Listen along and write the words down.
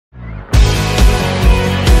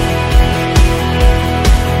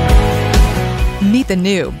Meet the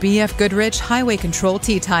new BFGoodrich Highway Control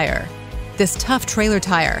T tire. This tough trailer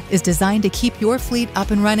tire is designed to keep your fleet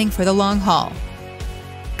up and running for the long haul.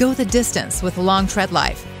 Go the distance with long tread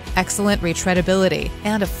life, excellent retreadability,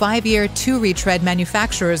 and a 5-year 2-retread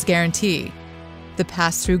manufacturer's guarantee. The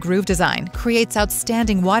pass-through groove design creates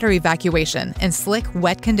outstanding water evacuation in slick,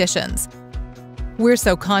 wet conditions. We're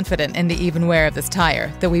so confident in the even wear of this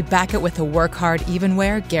tire that we back it with a work-hard even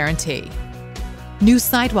wear guarantee. New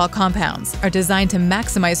sidewall compounds are designed to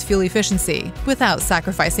maximize fuel efficiency without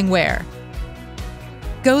sacrificing wear.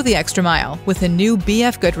 Go the extra mile with a new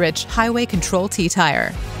BFGoodrich Highway Control T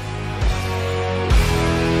tire.